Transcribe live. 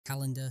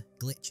Calendar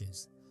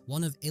glitches.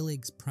 One of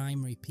Illig's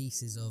primary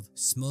pieces of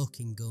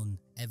smoking gun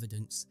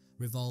evidence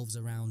revolves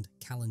around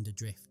calendar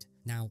drift.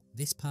 Now,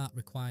 this part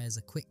requires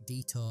a quick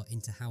detour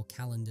into how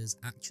calendars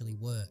actually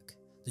work.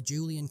 The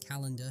Julian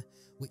calendar,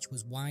 which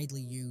was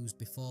widely used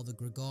before the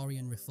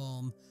Gregorian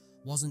reform,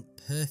 wasn't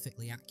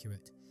perfectly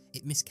accurate.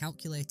 It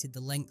miscalculated the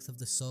length of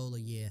the solar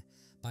year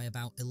by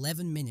about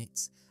 11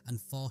 minutes and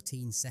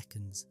 14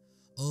 seconds.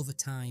 Over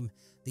time,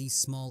 these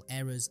small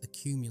errors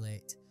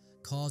accumulate,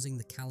 causing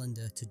the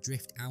calendar to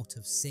drift out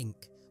of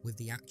sync with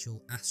the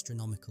actual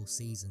astronomical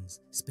seasons.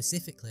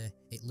 Specifically,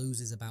 it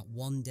loses about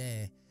 1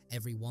 day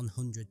every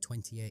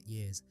 128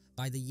 years.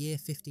 By the year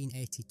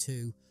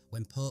 1582,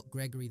 when Pope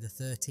Gregory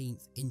XIII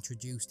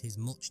introduced his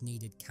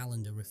much-needed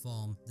calendar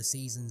reform, the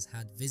seasons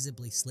had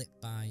visibly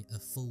slipped by a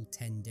full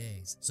 10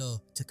 days. So,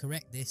 to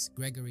correct this,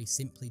 Gregory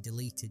simply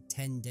deleted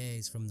 10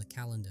 days from the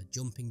calendar,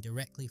 jumping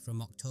directly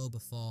from October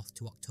 4th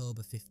to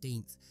October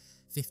 15th,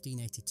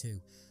 1582.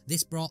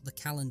 This brought the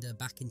calendar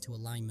back into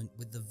alignment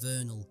with the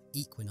vernal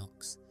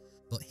equinox.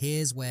 But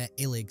here's where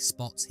Illig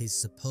spots his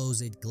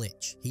supposed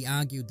glitch. He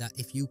argued that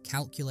if you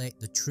calculate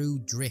the true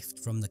drift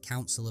from the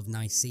Council of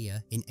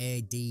Nicaea in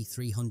AD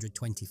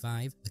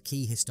 325, a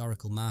key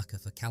historical marker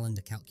for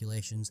calendar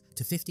calculations,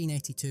 to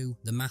 1582,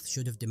 the math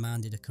should have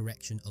demanded a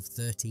correction of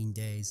 13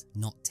 days,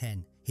 not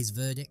 10. His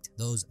verdict,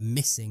 those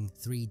missing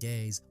 3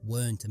 days,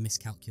 weren't a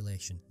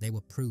miscalculation. They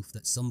were proof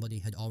that somebody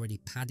had already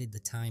padded the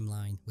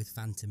timeline with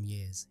phantom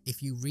years.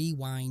 If you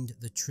rewind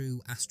the true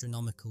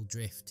astronomical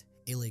drift,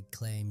 Illig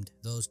claimed,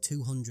 those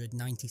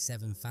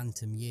 297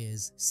 phantom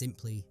years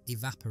simply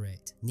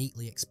evaporate,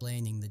 neatly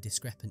explaining the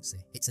discrepancy.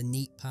 It's a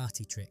neat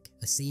party trick,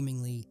 a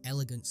seemingly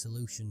elegant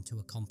solution to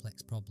a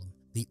complex problem.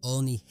 The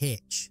only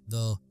hitch,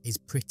 though, is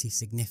pretty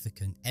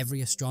significant.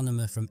 Every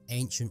astronomer from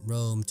ancient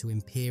Rome to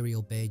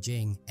imperial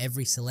Beijing,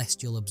 every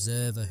celestial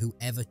observer who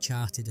ever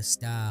charted a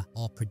star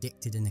or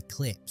predicted an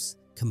eclipse,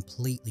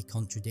 completely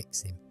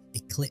contradicts him.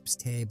 Eclipse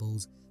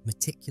tables,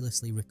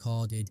 meticulously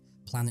recorded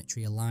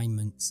planetary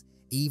alignments,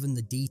 even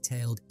the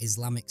detailed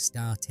Islamic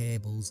star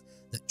tables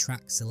that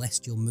track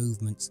celestial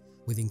movements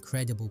with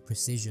incredible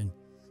precision,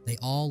 they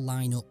all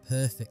line up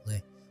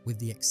perfectly with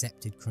the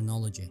accepted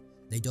chronology.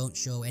 They don't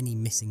show any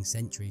missing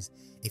centuries.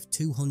 If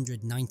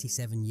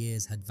 297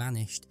 years had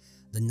vanished,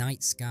 the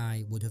night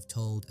sky would have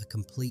told a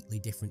completely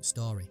different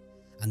story.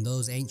 And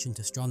those ancient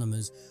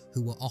astronomers,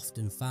 who were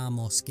often far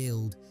more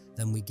skilled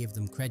than we give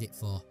them credit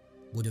for,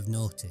 would have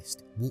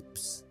noticed.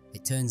 Whoops,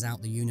 it turns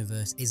out the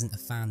universe isn't a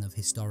fan of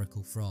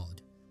historical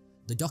fraud.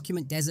 The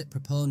document desert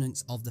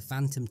proponents of the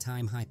phantom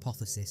time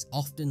hypothesis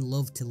often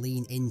love to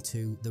lean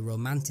into the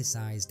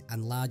romanticised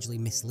and largely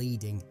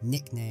misleading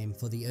nickname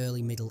for the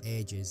early Middle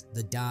Ages,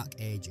 the Dark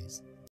Ages.